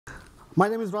My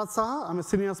name is Raj Saha. I'm a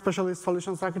senior specialist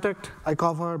solutions architect. I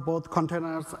cover both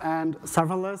containers and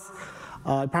serverless.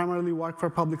 I primarily work for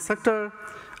public sector.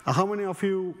 How many of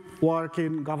you work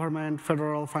in government,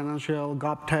 federal, financial,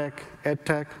 GovTech,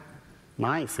 EdTech?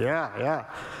 Nice, yeah.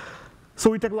 So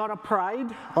we take a lot of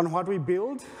pride on what we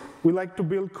build. We like to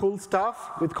build cool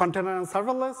stuff with container and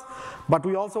serverless, but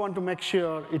we also want to make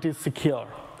sure it is secure.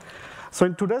 So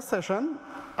in today's session,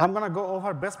 I'm going to go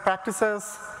over best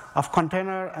practices of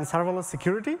container and serverless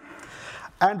security.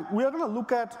 And we are going to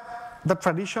look at the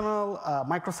traditional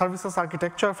microservices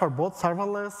architecture for both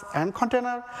serverless and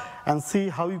container and see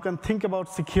how you can think about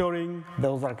securing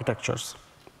those architectures.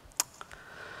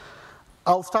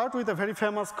 I'll start with a very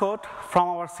famous quote from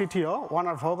our CTO,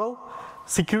 Werner Vogel: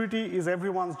 "Security is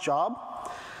everyone's job."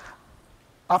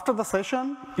 After the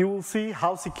session, you will see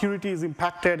how security is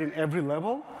impacted in every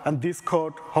level, and this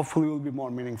quote hopefully will be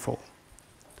more meaningful.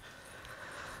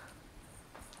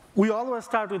 We always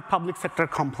start with public sector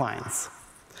compliance.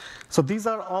 So these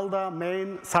are all the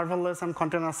main serverless and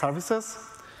container services,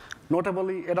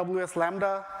 notably AWS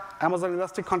Lambda, Amazon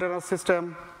Elastic Container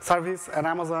System Service, and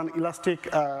Amazon Elastic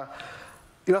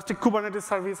Kubernetes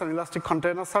Service and Elastic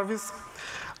Container Service.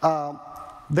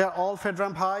 They're all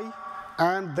FedRAMP High,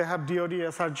 and they have DoD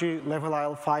SRG level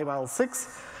IL5,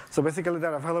 IL6. So basically,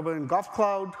 they're available in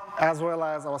GovCloud, as well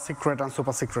as our secret and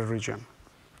super secret region.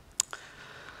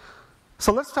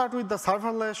 So let's start with the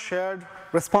serverless shared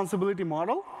responsibility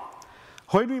model.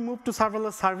 When we move to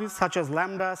serverless service such as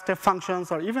Lambda, step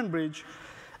functions, or EventBridge,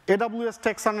 AWS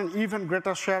takes on an even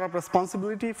greater share of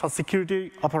responsibility for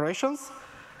security operations.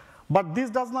 But this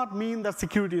does not mean that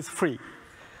security is free.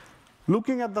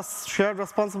 Looking at the shared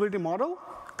responsibility model,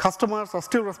 customers are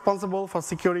still responsible for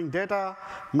securing data,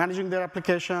 managing their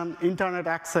application, internet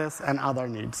access, and other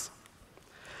needs.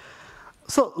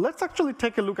 So let's actually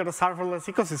take a look at a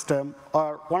serverless ecosystem,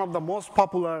 or one of the most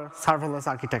popular serverless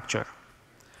architecture.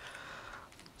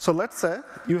 So let's say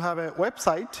you have a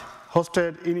website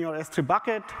hosted in your S3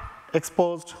 bucket,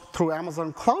 exposed through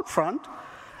Amazon CloudFront,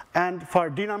 and for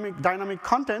dynamic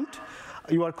content,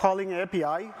 you are calling an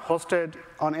API hosted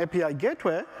on API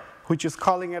Gateway, which is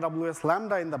calling AWS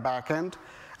Lambda in the backend,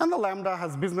 and the Lambda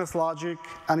has business logic,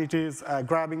 and it is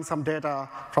grabbing some data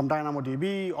from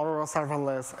DynamoDB, Aurora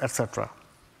Serverless, etc.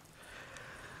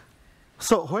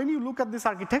 So when you look at this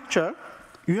architecture,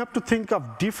 you have to think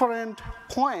of different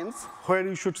points where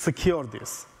you should secure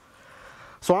this.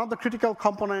 So one of the critical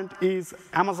components is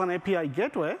Amazon API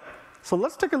Gateway. So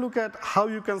let's take a look at how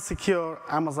you can secure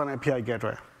Amazon API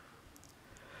Gateway.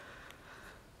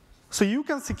 So you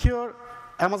can secure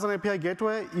Amazon API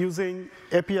Gateway using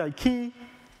API Key,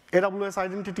 AWS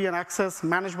Identity and Access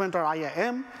Management, or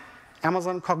IAM,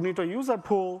 Amazon Cognito User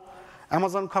Pool,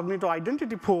 Amazon Cognito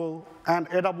Identity Pool, and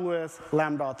AWS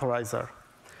Lambda Authorizer.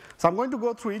 So I'm going to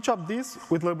go through each of these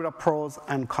with a little bit of pros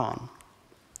and cons.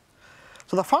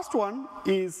 So the first one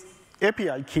is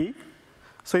API Key.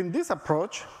 So in this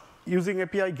approach, using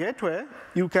API Gateway,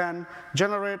 you can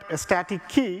generate a static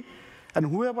key, and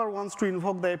whoever wants to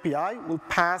invoke the API will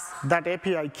pass that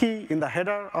API key in the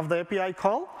header of the API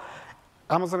call.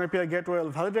 Amazon API Gateway will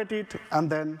validate it and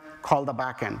then call the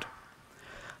backend.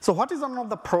 So what is one of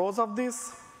the pros of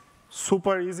this?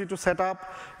 Super easy to set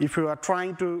up. If you are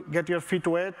trying to get your feet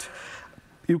wet,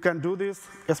 you can do this,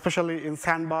 especially in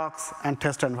sandbox and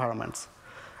test environments.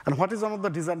 And what is one of the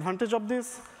disadvantages of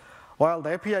this? Well,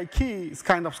 the API key is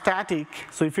kind of static,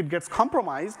 so if it gets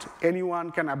compromised,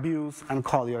 anyone can abuse and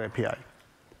call your API.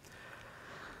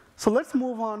 So let's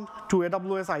move on to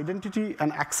AWS Identity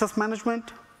and Access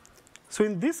Management. So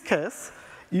in this case,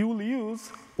 you will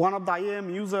use one of the IAM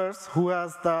users who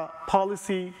has the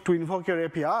policy to invoke your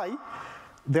API,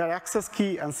 their access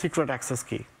key and secret access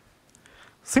key.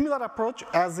 Similar approach,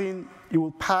 as in you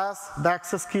will pass the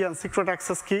access key and secret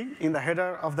access key in the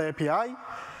header of the API.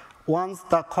 Once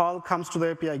the call comes to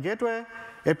the API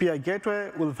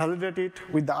Gateway will validate it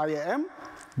with the IAM,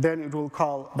 then it will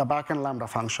call the backend Lambda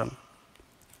function.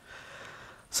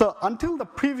 So until the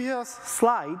previous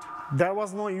slide, there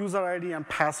was no user ID and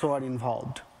password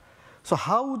involved. So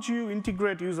how would you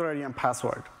integrate user ID and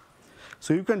password?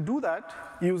 So you can do that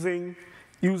using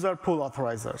user pool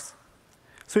authorizers.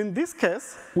 So in this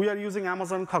case, we are using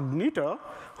Amazon Cognito,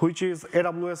 which is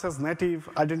AWS's native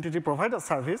identity provider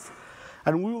service,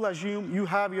 and we will assume you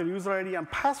have your user ID and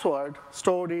password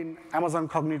stored in Amazon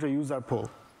Cognito user pool.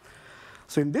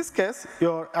 So in this case,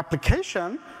 your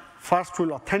application first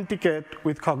will authenticate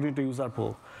with Cognito user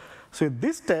pool. So in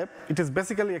this step, it is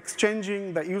basically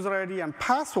exchanging the user ID and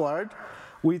password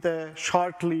with a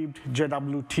short-lived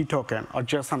JWT token or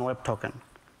JSON Web Token.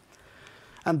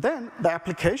 And then the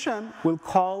application will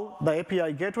call the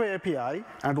API gateway API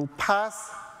and will pass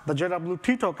the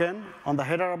JWT token on the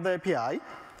header of the API.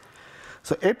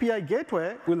 So API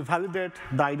gateway will validate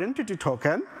the identity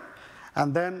token,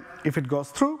 and then if it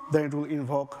goes through, then it will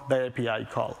invoke the API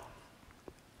call.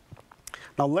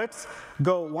 Now let's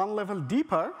go one level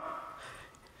deeper.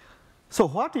 So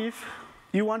what if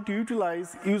you want to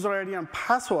utilize user ID and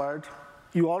password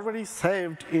you already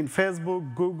saved in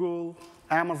Facebook, Google,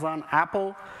 Amazon,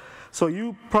 Apple? So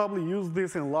you probably use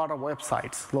this in a lot of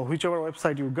websites. So whichever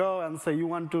website you go and say you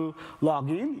want to log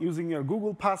in using your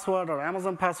Google password or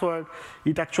Amazon password,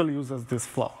 it actually uses this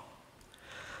flow.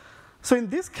 So in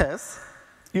this case,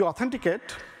 you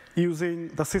authenticate using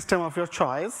the system of your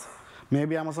choice,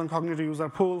 maybe Amazon Cognito User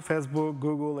Pool, Facebook,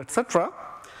 Google, etc.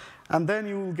 And then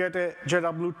you will get a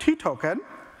JWT token,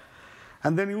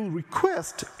 and then you will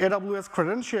request AWS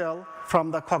credential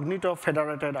from the Cognito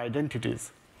federated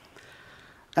identities.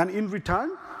 And in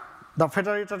return, the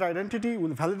federated identity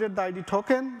will validate the ID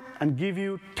token and give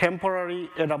you temporary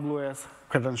AWS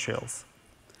credentials.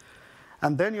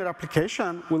 And then your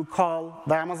application will call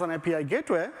the Amazon API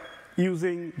gateway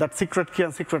using that secret key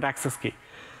and secret access key.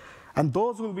 And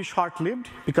those will be short-lived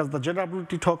because the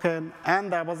JWT token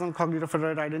and the Amazon Cognito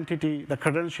federated identity, the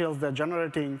credentials they're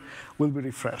generating, will be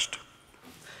refreshed.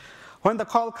 When the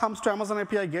call comes to Amazon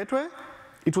API gateway,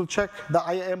 it will check the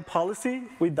IAM policy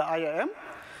with the IAM,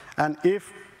 and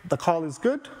if the call is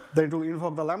good, then it will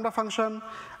invoke the Lambda function,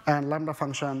 and Lambda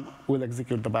function will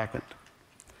execute the backend.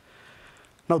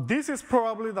 Now, this is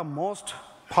probably the most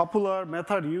popular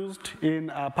method used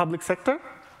in public sector.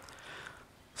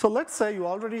 So let's say you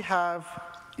already have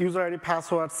user ID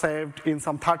password saved in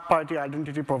some third-party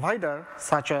identity provider,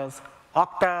 such as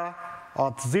Okta,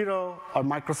 Auth0, or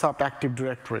Microsoft Active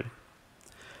Directory.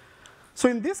 So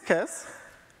in this case,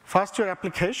 first your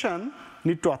application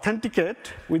need to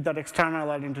authenticate with that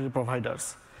external identity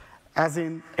providers, as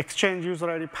in exchange user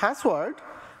ID password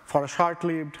for a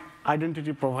short-lived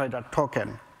identity provider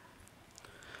token.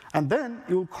 And then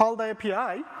you will call the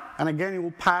API, and again you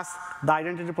will pass the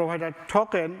identity provider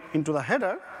token into the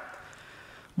header.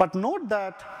 But note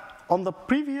that on the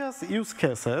previous use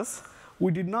cases,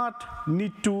 we did not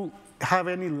need to have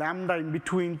any Lambda in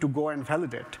between to go and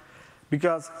validate.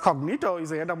 Because Cognito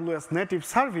is an AWS native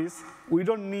service, we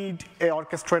don't need an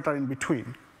orchestrator in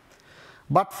between.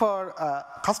 But for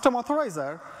custom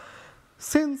authorizer,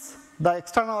 since the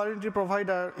external identity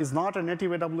provider is not a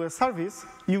native AWS service,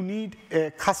 you need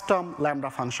a custom Lambda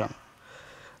function.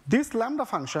 This Lambda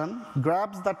function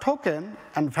grabs the token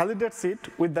and validates it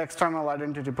with the external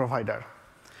identity provider.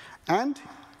 And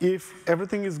if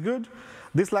everything is good,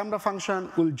 this Lambda function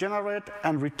will generate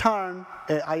and return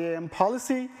an IAM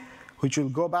policy, which will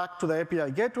go back to the API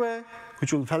gateway,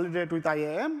 which will validate with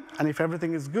IAM, and if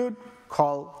everything is good,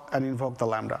 call and invoke the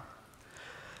Lambda.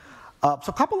 So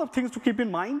a couple of things to keep in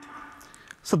mind.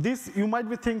 So this, you might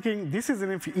be thinking, this is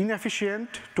inefficient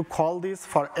to call this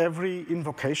for every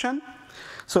invocation.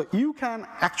 So you can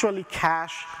actually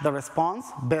cache the response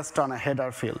based on a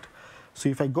header field. So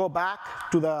if I go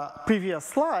back to the previous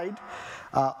slide,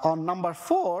 on number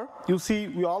 4, you see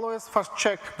we always first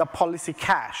check the policy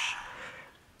cache.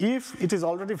 If it is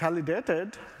already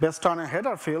validated based on a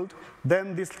header field,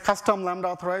 then this custom Lambda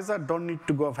authorizer don't need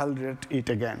to go validate it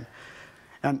again.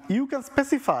 And you can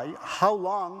specify how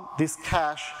long this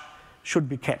cache should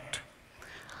be kept.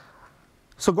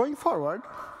 So going forward,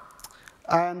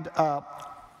 and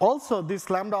also this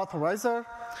Lambda authorizer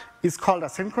is called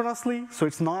asynchronously, so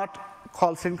it's not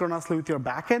called synchronously with your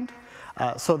backend.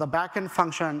 So the backend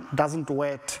function doesn't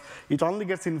wait. It only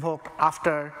gets invoked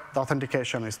after the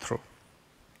authentication is through.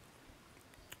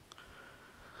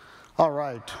 All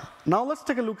right, now let's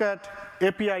take a look at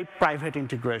API private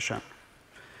integration.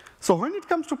 So when it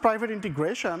comes to private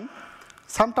integration,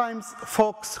 sometimes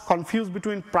folks confuse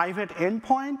between private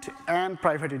endpoint and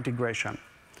private integration.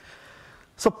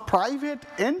 So private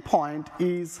endpoint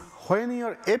is when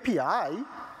your API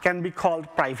can be called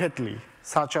privately,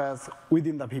 such as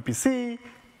within the VPC,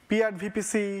 peered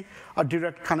VPC, or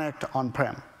direct connect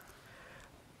on-prem.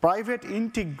 Private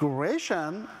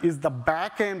integration is the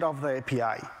back end of the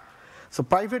API. So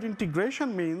private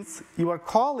integration means you are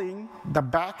calling the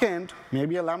backend,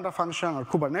 maybe a Lambda function or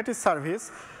Kubernetes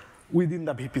service, within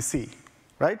the VPC,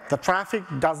 right? The traffic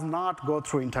does not go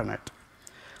through internet.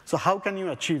 So how can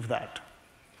you achieve that?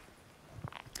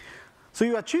 So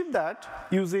you achieve that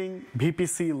using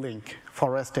VPC link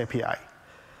for REST API.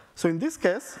 So in this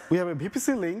case, we have a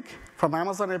VPC link from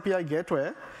Amazon API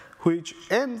Gateway, which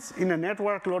ends in a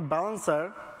network load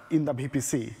balancer in the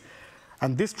VPC.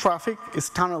 And this traffic is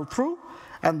tunneled through,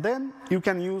 And then you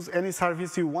can use any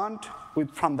service you want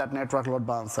from that network load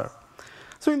balancer.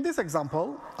 So in this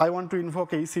example, I want to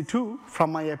invoke a EC2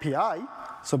 from my API.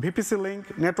 So VPC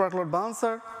link, network load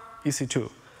balancer, EC2.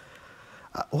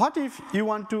 What if you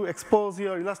want to expose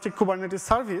your Elastic Kubernetes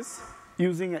service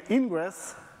using an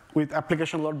ingress with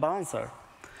application load balancer?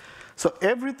 So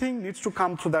everything needs to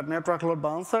come through that network load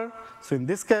balancer. So in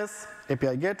this case,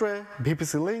 API gateway,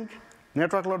 VPC link,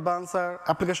 network load balancer,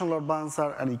 application load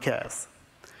balancer, and EKS.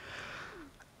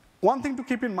 One thing to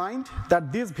keep in mind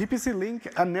that this VPC link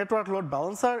and network load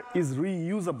balancer is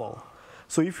reusable.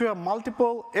 So if you have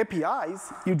multiple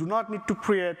APIs, you do not need to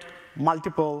create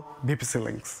multiple VPC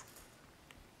links.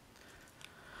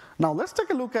 Now let's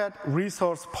take a look at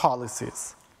resource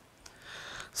policies.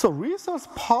 So resource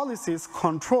policies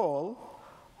control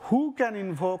who can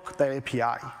invoke the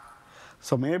API.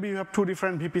 So maybe you have two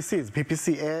different VPCs,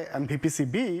 VPC A and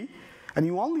VPC B, and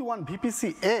you only want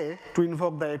VPC A to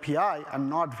invoke the API and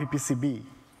not VPC B.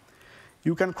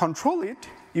 You can control it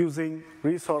using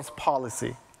resource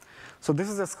policy. So this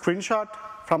is a screenshot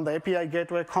from the API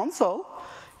gateway console.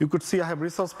 You could see I have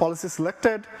resource policy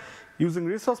selected. Using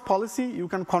resource policy, you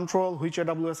can control which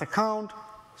AWS account,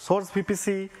 source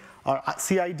VPC, or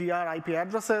CIDR IP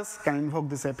addresses can invoke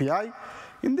this API.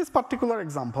 In this particular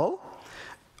example,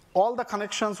 all the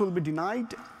connections will be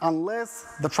denied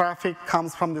unless the traffic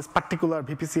comes from this particular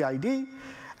VPC ID,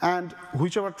 and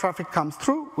whichever traffic comes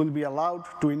through will be allowed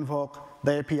to invoke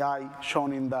the API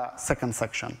shown in the second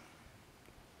section.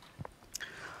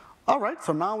 All right,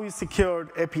 so now we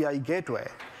secured API gateway.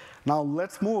 Now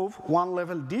let's move one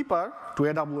level deeper to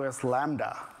AWS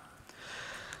Lambda.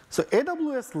 So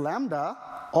AWS Lambda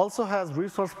also has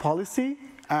resource policy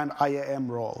and IAM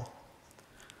role.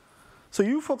 So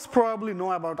you folks probably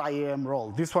know about IAM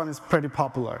role. This one is pretty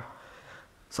popular.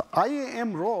 So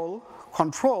IAM role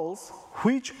controls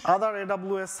which other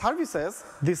AWS services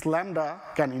this Lambda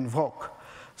can invoke.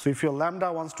 So if your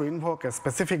Lambda wants to invoke a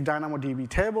specific DynamoDB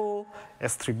table,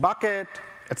 S3 bucket,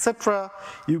 etc.,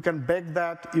 you can bake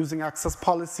that using access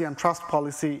policy and trust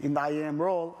policy in the IAM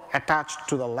role attached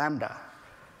to the Lambda.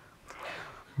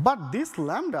 But this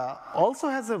Lambda also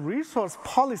has a resource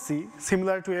policy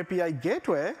similar to API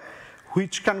gateway,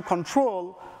 which can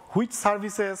control which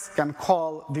services can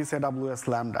call this AWS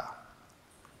Lambda.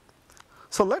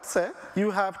 So let's say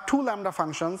you have two Lambda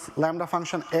functions, Lambda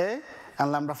function A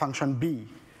and Lambda function B.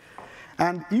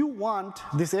 And you want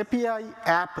this API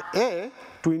app A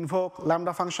to invoke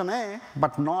Lambda function A,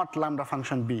 but not Lambda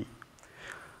function B.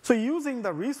 So using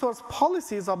the resource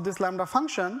policies of this Lambda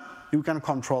function, you can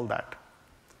control that.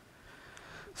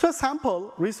 So a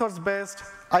sample resource-based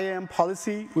IAM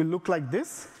policy will look like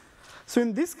this. So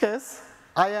in this case,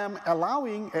 I am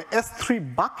allowing a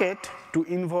S3 bucket to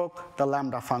invoke the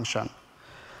Lambda function.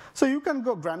 So you can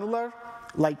go granular,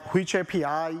 like which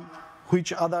API,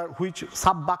 which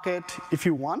sub-bucket if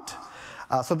you want.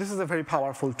 So this is a very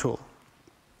powerful tool.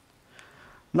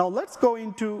 Now let's go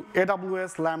into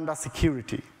AWS Lambda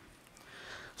security.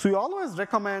 So we always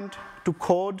recommend to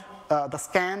code,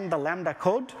 scan the Lambda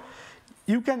code.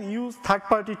 You can use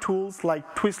third-party tools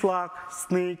like Twistlock,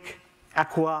 Snyk,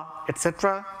 Aqua,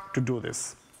 etc. to do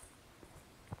this.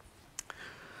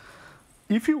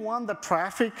 If you want the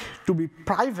traffic to be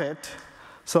private,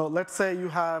 so let's say you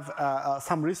have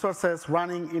some resources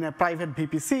running in a private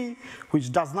VPC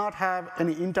which does not have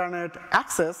any internet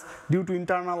access due to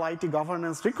internal IT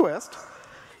governance request,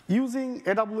 using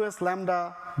AWS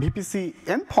Lambda VPC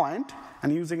endpoint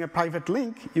and using a private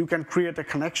link, you can create a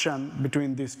connection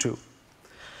between these two.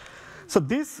 So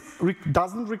this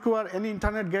doesn't require any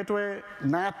internet gateway,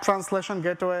 NAT translation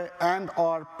gateway, and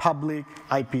or public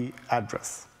IP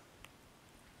address.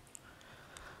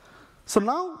 So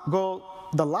now go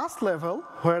the last level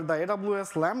where the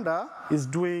AWS Lambda is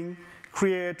doing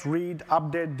create, read,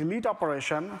 update, delete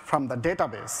operation from the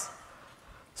database.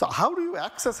 So how do you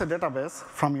access a database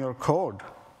from your code?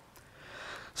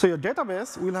 So your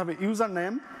database will have a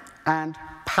username and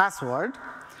password.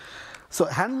 So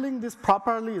handling this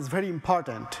properly is very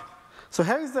important. So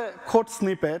here is the code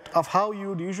snippet of how you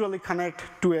would usually connect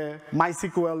to a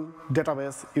MySQL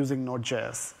database using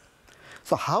Node.js.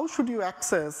 So how should you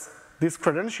access these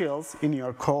credentials in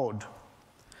your code?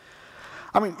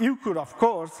 I mean, you could, of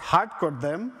course, hard-code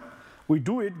them. We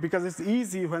do it because it's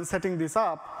easy when setting this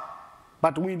up,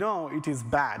 but we know it is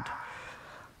bad.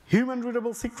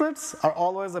 Human-readable secrets are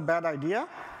always a bad idea,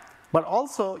 but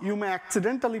also you may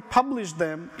accidentally publish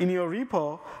them in your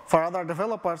repo for other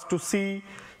developers to see,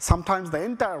 sometimes the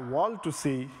entire world to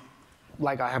see,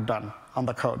 like I have done on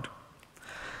the code.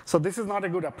 So this is not a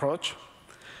good approach.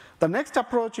 The next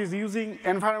approach is using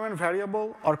environment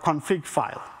variable or config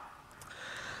file.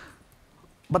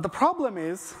 But the problem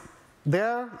is,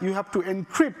 there you have to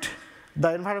encrypt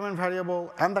the environment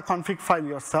variable and the config file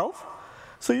yourself.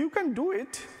 So you can do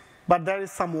it, but there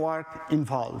is some work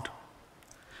involved.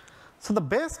 So the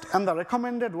best and the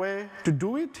recommended way to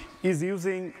do it is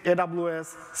using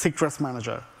AWS Secrets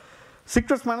Manager.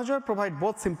 Secrets Manager provides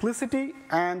both simplicity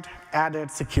and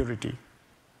added security.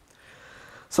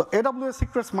 So AWS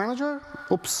Secrets Manager,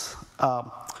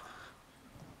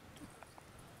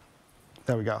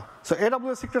 there we go. So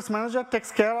AWS Secrets Manager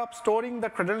takes care of storing the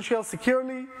credentials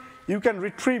securely. You can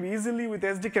retrieve easily with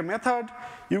SDK method.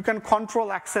 You can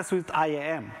control access with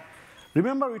IAM.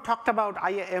 Remember we talked about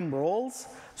IAM roles.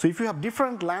 So if you have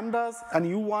different lambdas and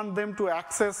you want them to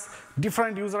access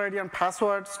different user ID and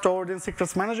password stored in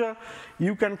Secrets Manager,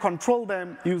 you can control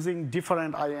them using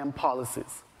different IAM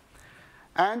policies.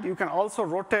 And you can also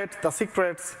rotate the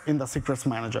secrets in the Secrets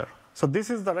Manager. So this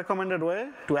is the recommended way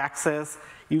to access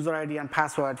user ID and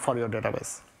password for your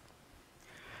database.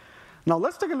 Now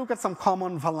let's take a look at some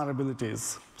common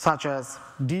vulnerabilities, such as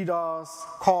DDoS,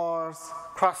 CORS,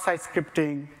 cross-site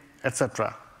scripting,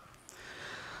 etc.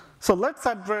 So let's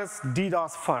address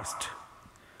DDoS first.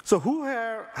 So who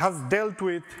here has dealt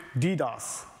with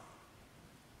DDoS?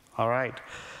 All right.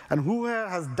 And who here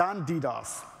has done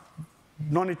DDoS?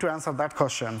 No need to answer that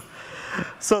question.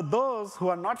 So those who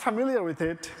are not familiar with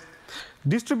it,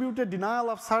 distributed denial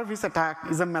of service attack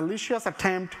is a malicious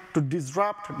attempt to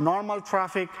disrupt normal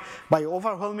traffic by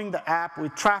overwhelming the app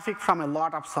with traffic from a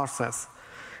lot of sources.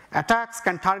 Attacks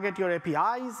can target your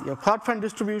APIs, your CloudFront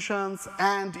distributions,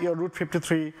 and your Route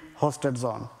 53 hosted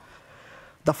zone.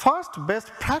 The first best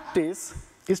practice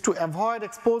is to avoid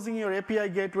exposing your API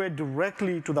gateway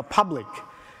directly to the public.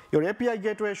 Your API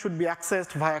gateway should be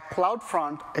accessed via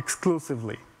CloudFront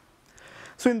exclusively.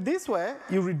 So in this way,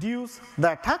 you reduce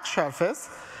the attack surface,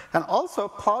 and also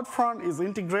CloudFront is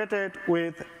integrated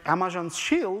with Amazon's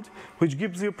Shield, which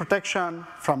gives you protection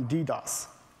from DDoS.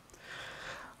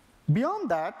 Beyond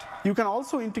that, you can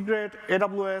also integrate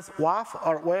AWS WAF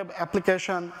or Web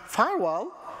Application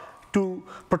Firewall to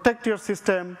protect your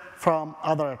system from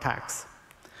other attacks.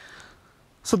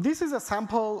 So this is a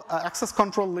sample access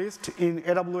control list in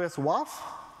AWS WAF.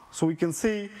 So we can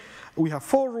see we have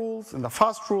 4 rules. In the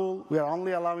first rule, we are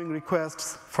only allowing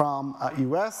requests from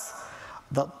US.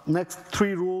 The next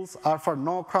 3 rules are for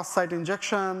no cross-site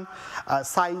injection,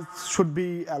 size should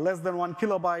be less than 1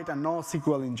 kilobyte, and no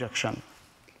SQL injection.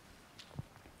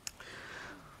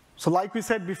 So like we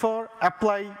said before,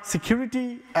 apply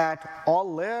security at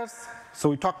all layers. So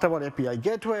we talked about API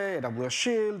gateway, AWS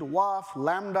Shield, WAF,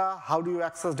 Lambda, how do you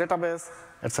access database,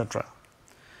 etc.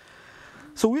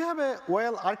 So we have a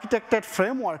well-architected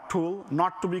framework tool,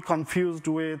 not to be confused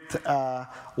with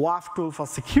WAF tool for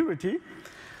security,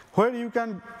 where you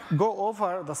can go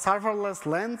over the serverless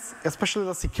lens, especially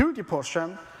the security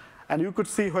portion, and you could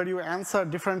see where you answer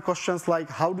different questions like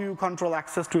how do you control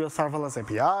access to your serverless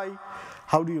API,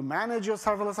 how do you manage your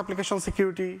serverless application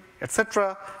security,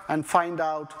 etc., and find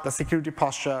out the security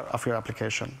posture of your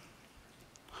application.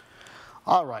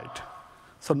 All right,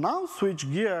 so now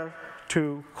switch gear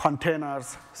to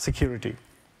containers security.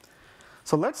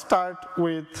 So let's start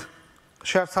with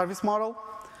shared service model.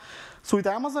 So with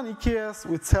Amazon EKS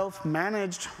with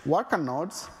self-managed worker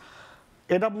nodes,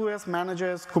 AWS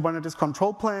manages Kubernetes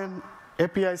control plane,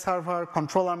 API server,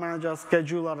 controller manager,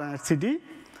 scheduler, and etcd.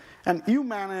 And you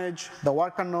manage the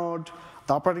worker node,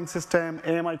 the operating system,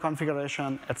 AMI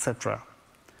configuration, etc.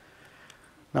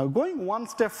 Now going one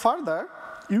step further,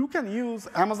 you can use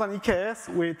Amazon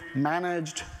EKS with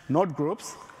managed node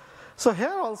groups. So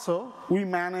here also, we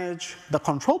manage the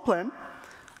control plane,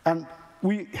 and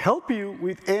we help you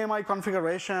with AMI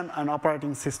configuration and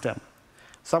operating system.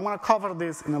 So I'm going to cover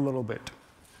this in a little bit.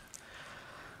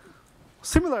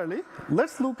 Similarly,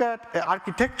 let's look at the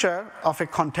architecture of a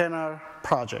container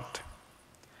project.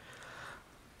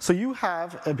 So you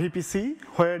have a VPC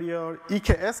where your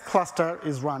EKS cluster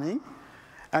is running,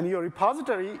 and your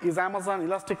repository is Amazon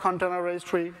Elastic Container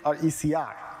Registry, or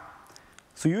ECR.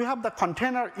 So you have the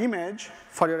container image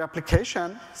for your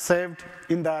application saved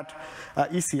in that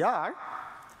ECR,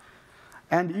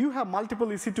 and you have multiple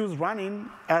EC2s running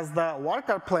as the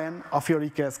worker plane of your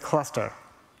EKS cluster.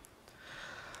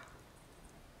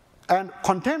 And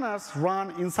containers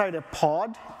run inside a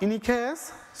pod in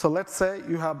EKS. So let's say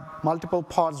you have multiple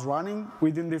pods running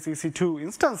within these EC2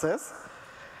 instances,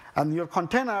 and your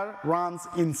container runs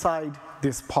inside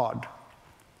this pod.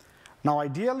 Now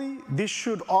ideally, this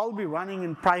should all be running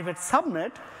in private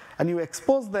subnet, and you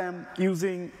expose them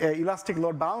using elastic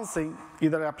load balancing,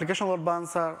 either application load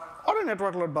balancer or a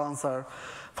network load balancer.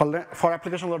 For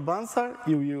application load balancer,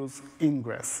 you use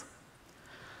ingress.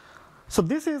 So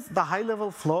this is the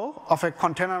high-level flow of a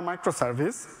container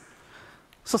microservice.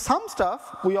 So some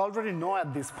stuff we already know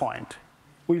at this point.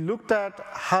 We looked at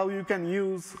how you can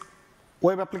use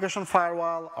web application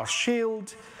firewall or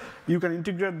Shield. You can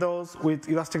integrate those with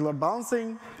elastic load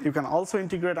balancing. You can also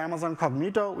integrate Amazon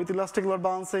Cognito with elastic load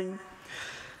balancing.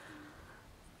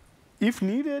 If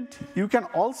needed, you can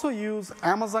also use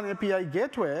Amazon API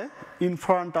Gateway in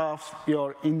front of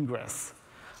your ingress.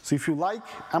 So if you like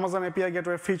Amazon API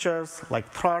Gateway features like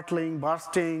throttling,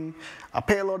 bursting,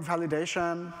 payload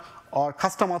validation, or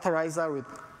custom authorizer with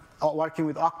working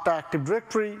with Okta Active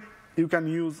Directory, you can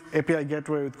use API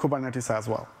Gateway with Kubernetes as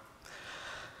well.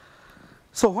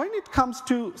 So when it comes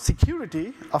to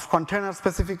security of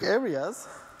container-specific areas,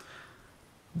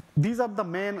 these are the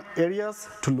main areas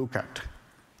to look at.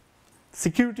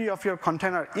 Security of your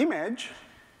container image,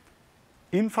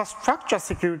 infrastructure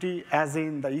security as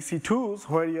in the EC2s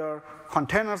where your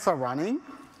containers are running,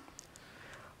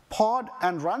 pod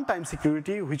and runtime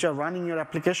security which are running your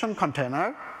application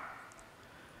container,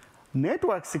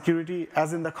 network security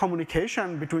as in the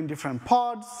communication between different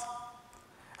pods,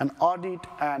 and audit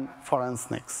and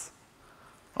forensics.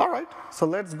 All right, so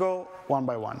let's go one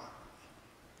by one.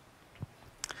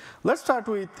 Let's start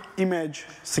with image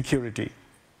security.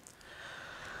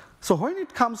 So when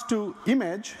it comes to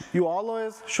image, you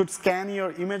always should scan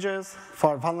your images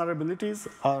for vulnerabilities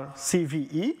or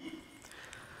CVE.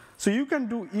 So you can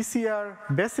do ECR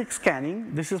basic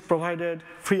scanning. This is provided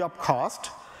free of cost.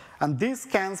 And this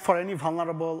scans for any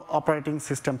vulnerable operating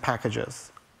system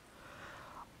packages.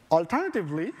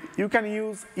 Alternatively, you can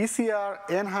use ECR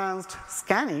enhanced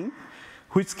scanning,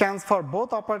 which scans for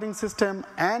both operating system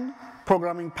and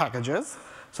programming packages.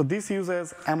 So this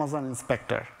uses Amazon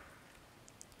Inspector.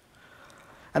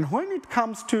 And when it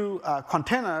comes to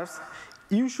containers,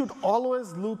 you should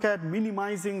always look at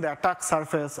minimizing the attack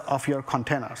surface of your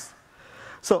containers.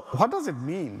 So what does it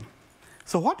mean?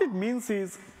 So what it means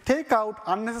is take out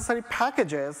unnecessary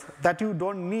packages that you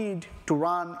don't need to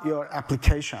run your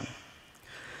application.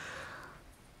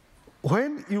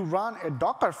 When you run a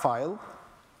Docker file,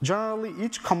 generally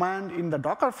each command in the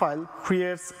Docker file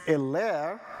creates a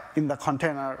layer in the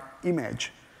container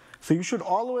image. So you should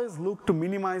always look to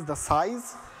minimize the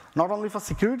size, not only for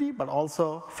security, but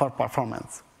also for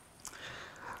performance.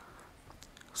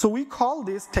 So we call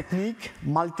this technique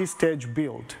multi-stage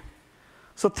build.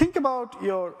 So think about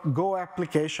your Go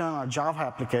application or Java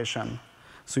application.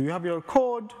 So you have your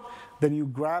code, then you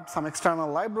grab some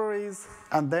external libraries,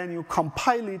 and then you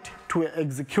compile it to an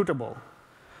executable.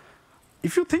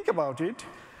 If you think about it,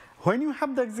 when you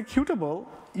have the executable,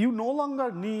 you no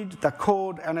longer need the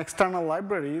code and external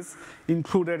libraries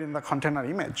included in the container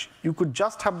image. You could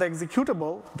just have the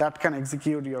executable that can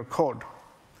execute your code.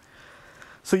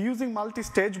 So using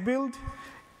multi-stage build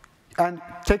and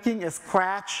taking a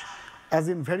scratch, as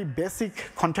in very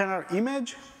basic container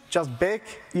image, just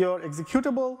bake your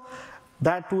executable,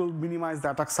 that will minimize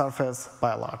the attack surface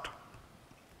by a lot.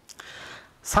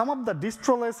 Some of the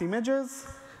distroless images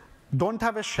don't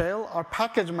have a shell or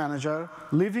package manager,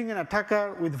 leaving an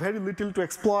attacker with very little to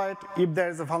exploit if there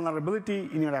is a vulnerability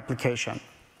in your application.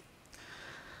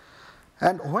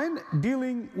 And when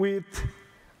dealing with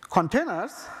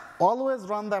containers, always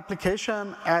run the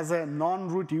application as a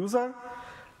non-root user.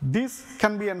 This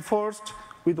can be enforced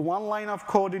with one line of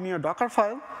code in your Docker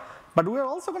file, but we're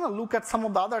also going to look at some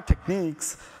of the other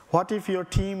techniques. What if your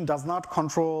team does not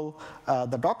control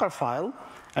the Docker file,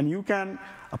 and you can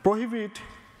prohibit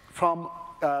from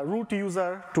root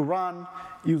user to run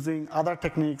using other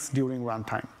techniques during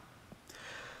runtime.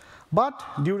 But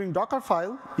during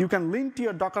Dockerfile, you can lint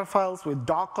your Docker files with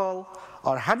dockl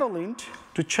or header lint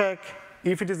to check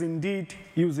if it is indeed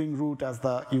using root as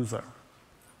the user.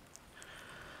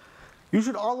 You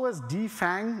should always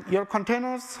defang your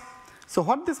containers. So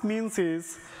what this means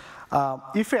is,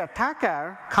 if an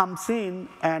attacker comes in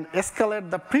and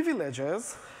escalates the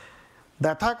privileges,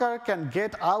 the attacker can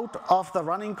get out of the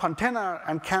running container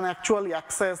and can actually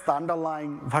access the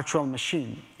underlying virtual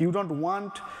machine. You don't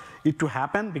want it to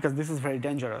happen because this is very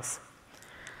dangerous.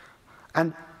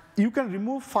 And you can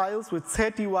remove files with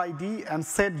setuid and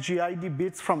setgid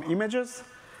bits from images.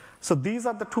 So these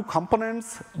are the two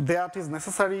components that is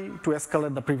necessary to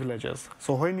escalate the privileges.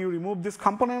 So when you remove these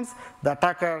components, the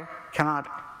attacker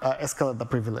cannot escalate the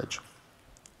privilege.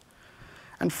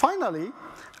 And finally,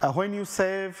 when you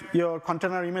save your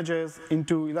container images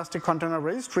into Elastic Container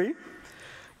Registry,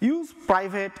 use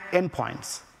private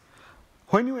endpoints.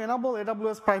 When you enable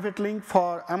AWS Private Link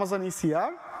for Amazon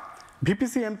ECR,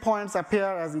 VPC endpoints appear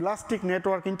as elastic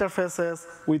network interfaces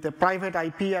with a private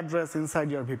IP address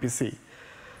inside your VPC.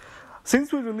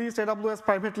 Since we released AWS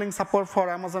Private Link support for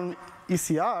Amazon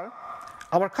ECR,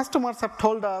 our customers have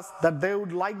told us that they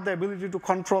would like the ability to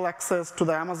control access to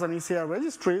the Amazon ECR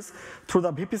registries through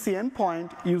the VPC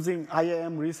endpoint using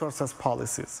IAM resources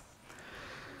policies.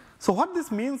 So what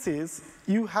this means is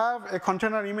you have a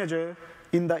container image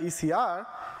in the ECR,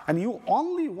 and you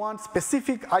only want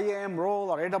specific IAM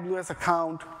role or AWS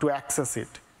account to access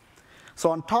it. So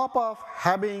on top of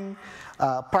having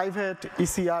private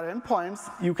ECR endpoints,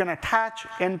 you can attach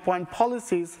endpoint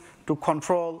policies to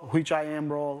control which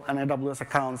IAM role and AWS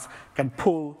accounts can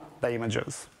pull the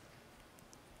images.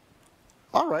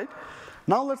 All right,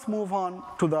 now let's move on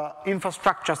to the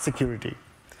infrastructure security.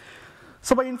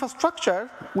 So by infrastructure,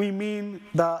 we mean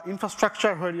the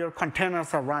infrastructure where your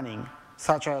containers are running,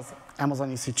 such as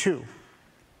Amazon EC2.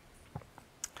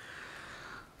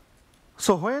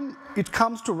 So when it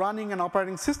comes to running an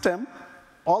operating system,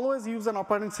 always use an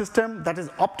operating system that is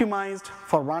optimized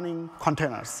for running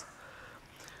containers.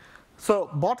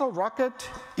 So Bottle Rocket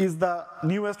is the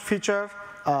newest feature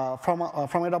from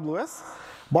AWS.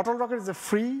 Bottle Rocket is a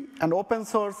free and open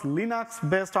source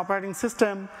Linux-based operating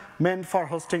system meant for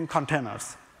hosting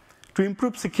containers. To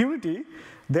improve security,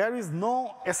 there is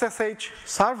no SSH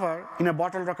server in a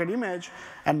Bottle Rocket image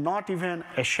and not even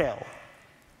a shell.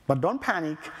 But don't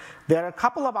panic, there are a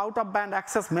couple of out-of-band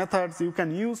access methods you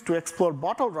can use to explore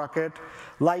Bottle Rocket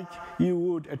like you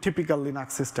would a typical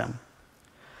Linux system.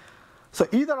 So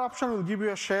either option will give you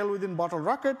a shell within Bottle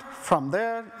Rocket. From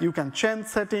there, you can change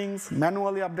settings,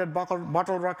 manually update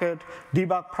Bottle Rocket,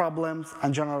 debug problems,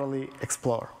 and generally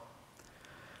explore.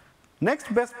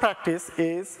 Next best practice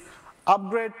is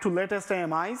upgrade to latest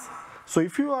AMIs. So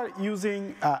if you are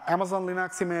using Amazon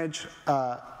Linux image,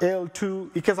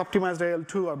 AL2, EKS optimized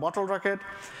AL2 or Bottle Rocket,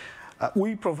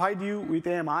 we provide you with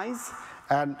AMIs,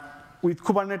 and with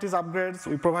Kubernetes upgrades,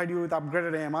 we provide you with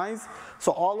upgraded AMIs.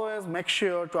 So always make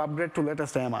sure to upgrade to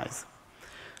latest AMIs.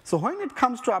 So when it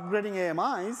comes to upgrading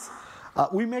AMIs,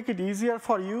 we make it easier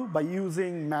for you by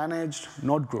using managed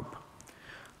node group.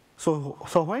 So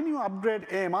when you upgrade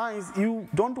AMIs, you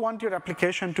don't want your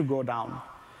application to go down.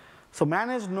 So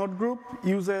managed node group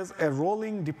uses a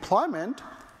rolling deployment,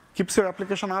 keeps your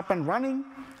application up and running,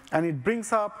 and it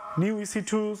brings up new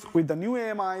EC2s with the new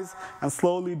AMIs and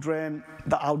slowly drain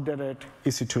the outdated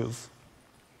EC2s.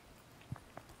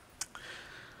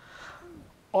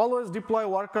 Always deploy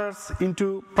workers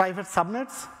into private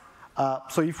subnets.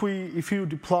 So if you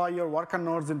deploy your worker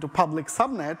nodes into public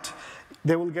subnet,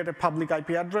 they will get a public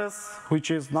IP address,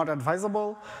 which is not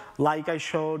advisable. Like I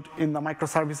showed in the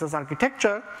microservices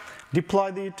architecture,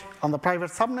 deploy it on the private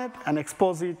subnet and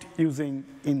expose it using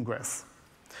ingress.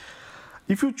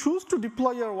 If you choose to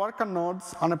deploy your worker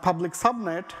nodes on a public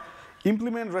subnet,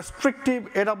 implement restrictive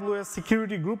AWS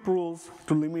security group rules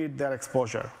to limit their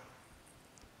exposure.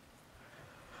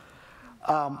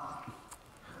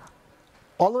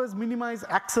 Always minimize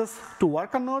access to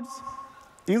worker nodes.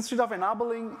 Instead of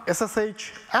enabling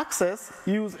SSH access,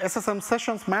 use SSM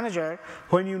Sessions Manager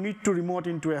when you need to remote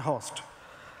into a host.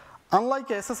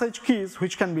 Unlike SSH keys,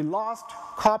 which can be lost,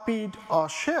 copied, or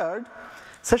shared,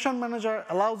 Session Manager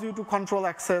allows you to control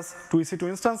access to EC2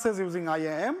 instances using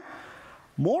IAM.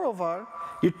 Moreover,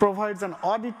 it provides an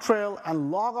audit trail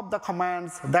and log of the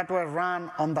commands that were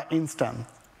run on the instance.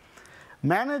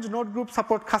 Managed node group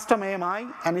support custom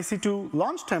AMI and EC2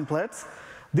 launch templates.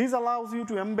 This allows you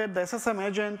to embed the SSM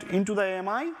agent into the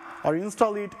AMI or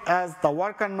install it as the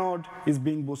worker node is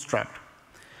being bootstrapped.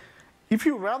 If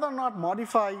you rather not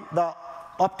modify the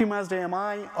optimized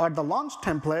AMI or the launch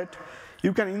template,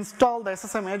 you can install the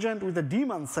SSM agent with a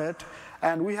daemon set,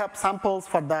 and we have samples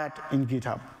for that in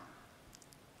GitHub.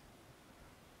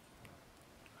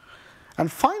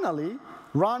 And finally,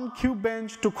 run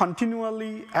Kubebench to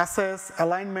continually assess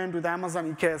alignment with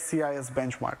Amazon EKS CIS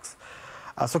benchmarks.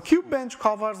 So Kubebench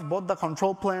covers both the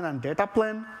control plane and data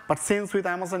plane, but since with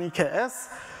Amazon EKS,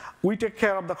 we take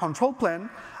care of the control plane,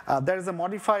 there is a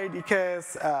modified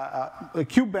EKS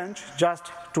Kubebench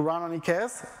just to run on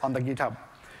EKS on the GitHub.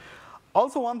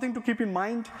 Also, one thing to keep in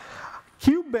mind,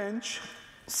 Kubebench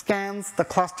scans the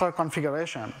cluster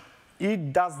configuration.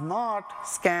 It does not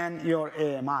scan your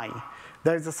AMI.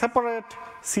 There is a separate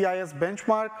CIS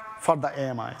benchmark for the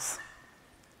AMIs.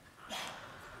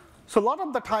 So a lot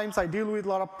of the times I deal with a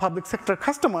lot of public sector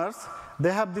customers,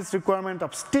 they have this requirement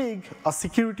of STIG, a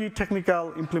security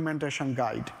technical implementation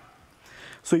guide.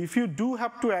 So if you do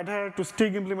have to adhere to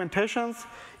STIG implementations,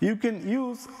 you can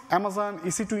use Amazon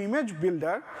EC2 image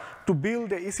builder to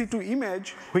build a EC2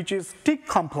 image which is STIG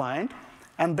compliant,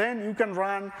 and then you can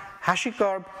run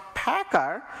HashiCorp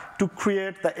Packer to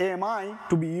create the AMI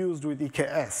to be used with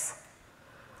EKS.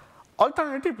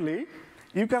 Alternatively,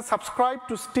 you can subscribe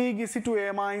to Stig EC2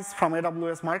 AMIs from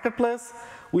AWS Marketplace.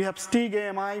 We have Stig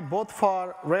AMI both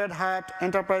for Red Hat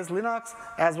Enterprise Linux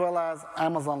as well as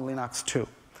Amazon Linux too.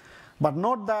 But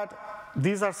note that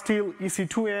these are still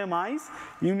EC2 AMIs.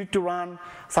 You need to run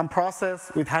some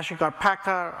process with HashiCorp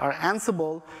Packer or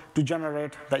Ansible to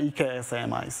generate the EKS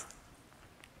AMIs.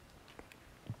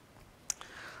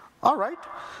 All right,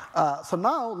 so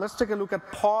now let's take a look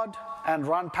at pod and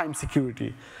runtime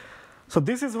security. So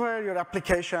this is where your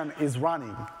application is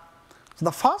running. So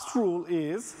the first rule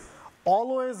is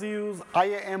always use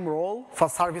IAM role for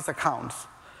service accounts.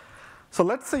 So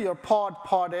let's say your pod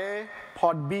A,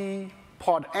 pod B,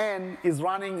 pod N is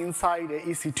running inside a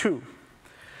EC2.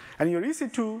 And your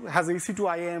EC2 has a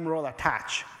EC2 IAM role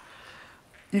attached.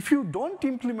 If you don't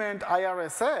implement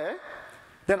IRSA,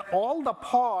 then all the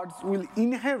pods will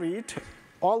inherit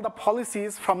all the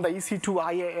policies from the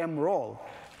EC2 IAM role,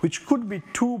 which could be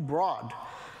too broad,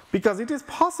 because it is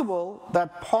possible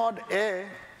that pod A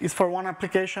is for one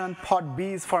application, pod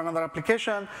B is for another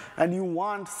application, and you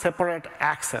want separate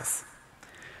access.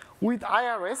 With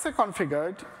IRSA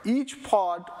configured, each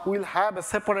pod will have a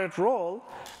separate role,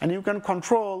 and you can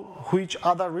control which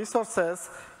other resources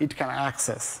it can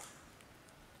access.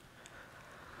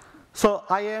 So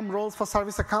IAM roles for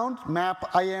service account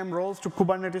map IAM roles to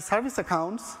Kubernetes service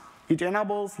accounts. It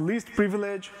enables least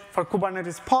privilege for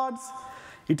Kubernetes pods.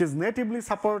 It is natively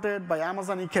supported by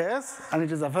Amazon EKS, and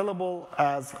it is available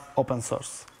as open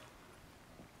source.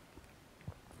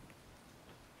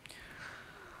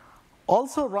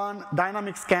 Also run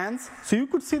dynamic scans, so you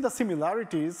could see the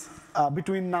similarities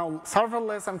between now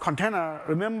serverless and container.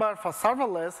 Remember, for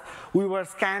serverless, we were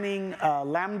scanning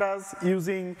lambdas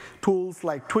using tools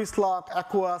like Twistlock,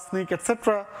 Aqua, Sneak,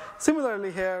 etc.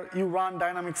 Similarly here, you run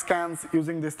dynamic scans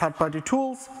using these third-party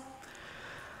tools.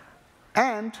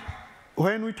 And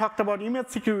when we talked about image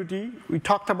security, we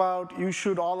talked about you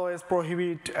should always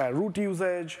prohibit root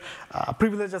usage,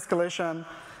 privilege escalation.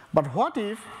 But what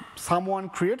if someone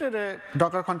created a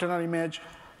Docker container image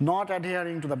not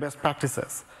adhering to the best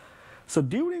practices? So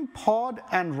during pod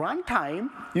and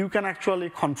runtime, you can actually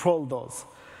control those.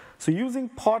 So using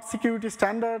pod security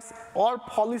standards or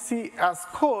policy as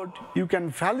code, you can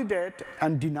validate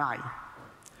and deny.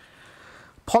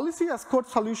 Policy as code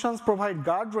solutions provide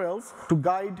guardrails to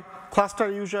guide cluster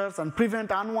users and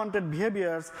prevent unwanted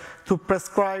behaviors through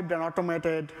prescribed and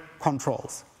automated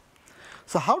controls.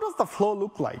 So how does the flow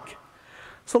look like?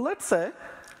 So let's say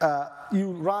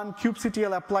you run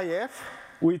kubectl apply f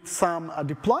with some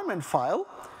deployment file.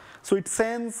 So it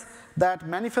sends that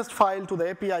manifest file to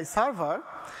the API server,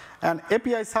 and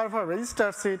API server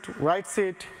registers it, writes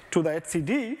it to the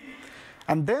etcd,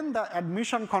 and then the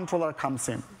admission controller comes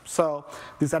in. So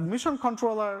this admission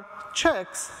controller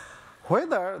checks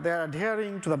whether they are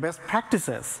adhering to the best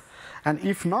practices, and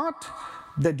if not,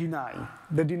 they deny.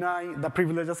 They deny the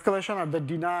privilege escalation, or they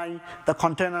deny the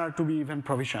container to be even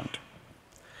provisioned.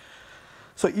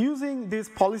 So using this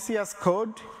policy as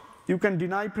code, you can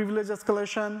deny privilege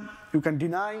escalation, you can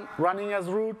deny running as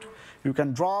root, you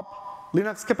can drop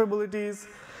Linux capabilities,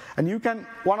 and you can,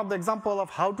 one of the examples of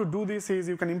how to do this is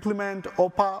you can implement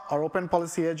OPA or Open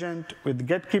Policy Agent with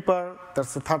Gatekeeper,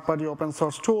 that's a third-party open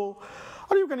source tool,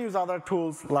 or you can use other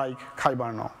tools like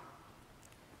Kyberno.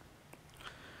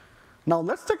 Now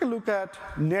let's take a look at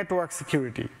network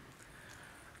security.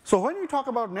 So when we talk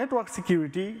about network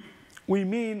security, we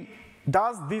mean,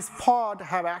 does this pod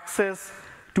have access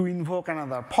to invoke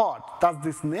another pod? Does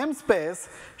this namespace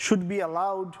should be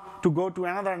allowed to go to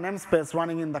another namespace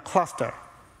running in the cluster?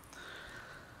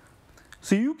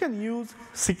 So you can use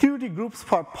security groups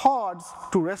for pods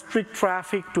to restrict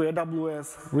traffic to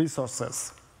AWS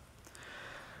resources.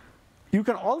 You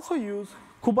can also use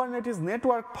Kubernetes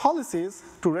network policies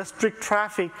to restrict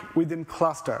traffic within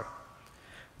cluster.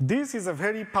 This is a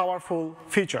very powerful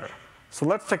feature. So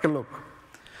let's take a look.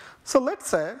 So let's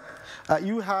say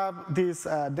you have this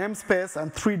namespace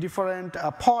and 3 different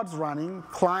pods running: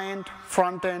 client,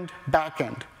 front-end,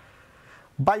 back-end.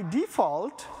 By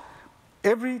default,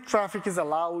 every traffic is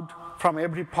allowed from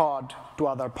every pod to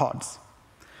other pods.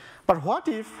 But what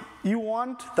if you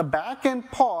want the back-end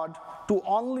pod to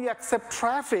only accept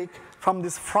traffic from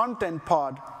this front-end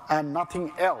pod and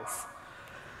nothing else?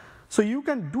 So you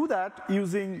can do that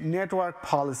using network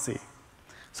policy.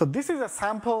 So this is a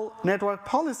sample network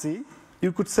policy.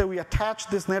 You could say we attach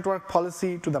this network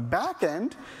policy to the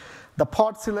back-end. The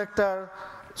pod selector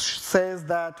says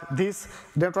that this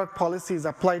network policy is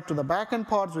applied to the back-end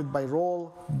pods with by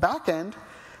role back-end,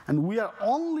 and we are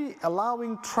only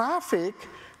allowing traffic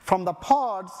from the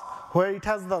pods where it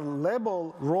has the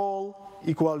label role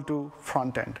equal to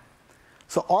front-end.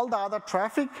 So all the other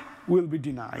traffic will be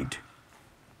denied.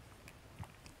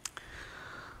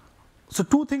 So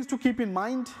 2 things to keep in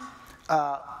mind.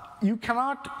 You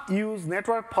cannot use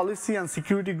network policy and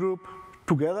security group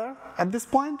together at this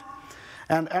point.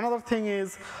 And another thing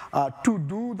is, to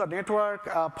do the network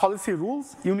policy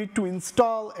rules, you need to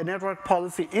install a network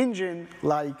policy engine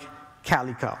like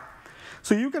Calico.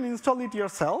 So you can install it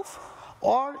yourself,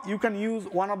 or you can use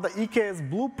one of the EKS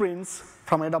blueprints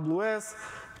from AWS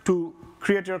to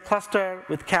create your cluster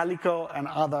with Calico and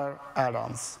other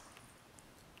add-ons.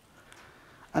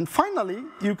 And finally,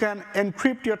 you can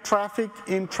encrypt your traffic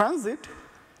in transit.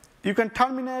 You can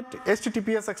terminate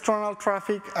HTTPS external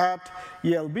traffic at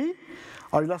ELB,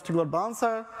 or Elastic Load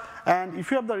Balancer, and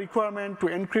if you have the requirement to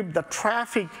encrypt the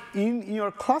traffic in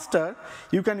your cluster,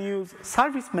 you can use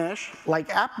service mesh,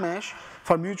 like app mesh,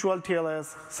 for mutual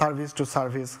TLS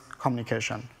service-to-service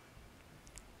communication.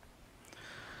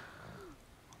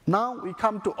 Now we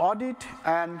come to audit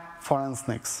and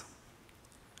forensics.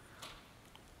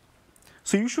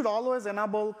 So you should always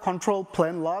enable control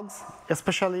plane logs,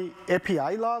 especially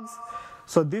API logs.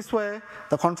 So this way,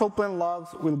 the control plane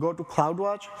logs will go to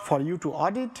CloudWatch for you to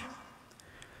audit.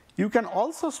 You can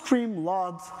also stream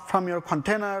logs from your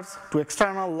containers to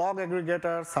external log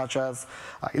aggregators such as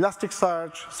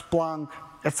Elasticsearch, Splunk,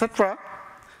 etc.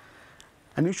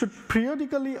 And you should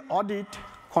periodically audit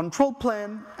control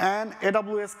plane and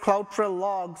AWS CloudTrail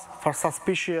logs for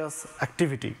suspicious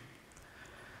activity.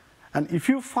 And if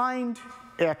you find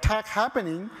an attack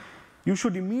happening, you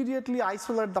should immediately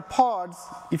isolate the pods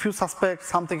if you suspect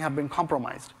something has been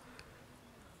compromised.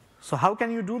 So how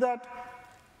can you do that?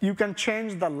 You can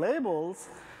change the labels.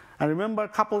 And remember, a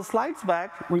couple slides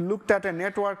back, we looked at a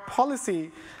network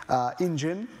policy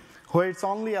engine where it's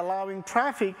only allowing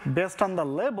traffic based on the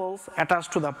labels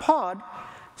attached to the pod.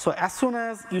 So as soon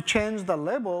as you change the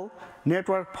label,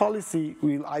 network policy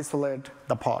will isolate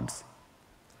the pods.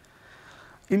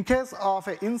 In case of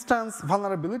an instance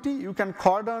vulnerability, you can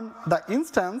cordon the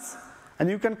instance, and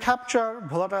you can capture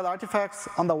volatile artifacts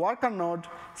on the worker node,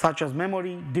 such as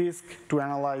memory, disk, to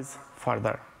analyze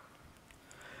further.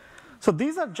 So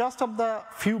these are just of the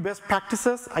few best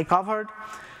practices I covered.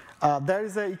 There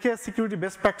is a EKS security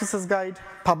best practices guide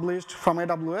published from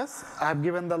AWS. I have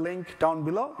given the link down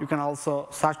below. You can also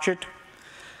search it.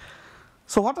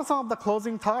 So what are some of the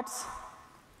closing thoughts?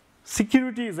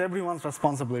 Security is everyone's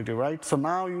responsibility, right? So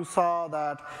now you saw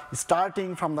that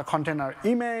starting from the container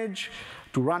image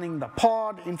to running the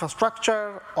pod,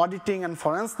 infrastructure, auditing, and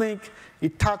forensic,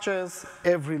 it touches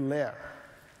every layer.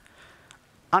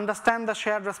 Understand the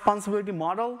shared responsibility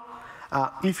model.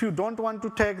 If you don't want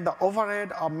to take the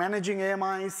overhead of managing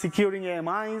AMIs, securing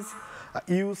AMIs,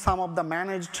 use some of the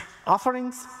managed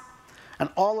offerings, and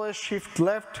always shift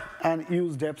left and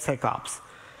use DevSecOps.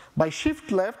 By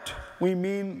shift left, we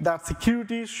mean that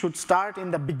security should start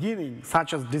in the beginning,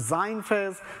 such as design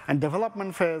phase and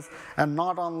development phase, and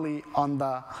not only on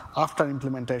the after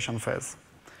implementation phase.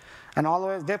 And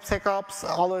always DevSecOps,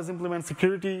 always implement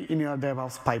security in your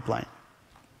DevOps pipeline.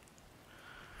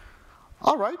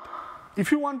 All right, if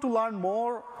you want to learn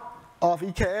more of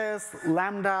EKS,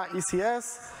 Lambda,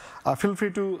 ECS, feel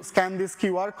free to scan this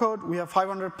QR code. We have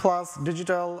 500+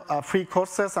 digital free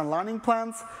courses and learning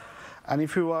plans. And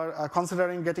if you are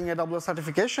considering getting AWS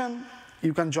certification,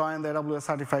 you can join the AWS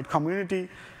certified community,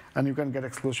 and you can get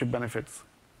exclusive benefits.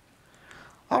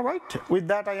 All right, with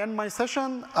that, I end my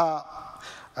session.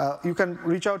 You can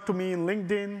reach out to me in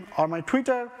LinkedIn or my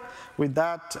Twitter. With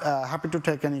that, happy to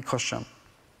take any question.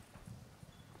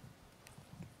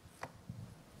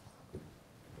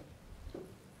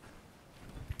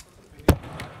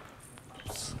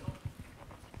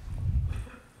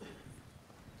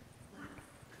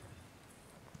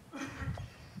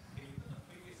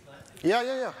 Yeah.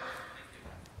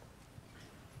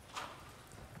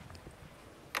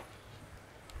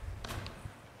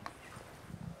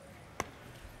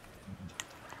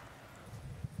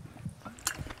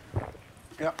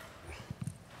 Yeah.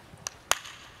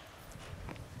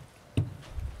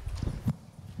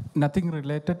 Nothing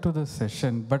related to the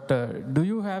session, but do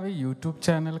you have a YouTube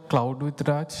channel, Cloud with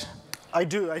Raj? I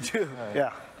do,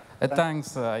 yeah.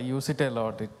 Thanks, I use it a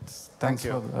lot. Thanks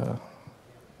for the...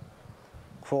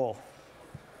 Cool.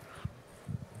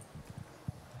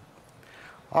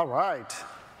 All right,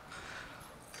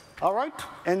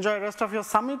 enjoy the rest of your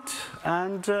summit,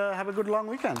 and have a good long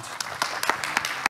weekend.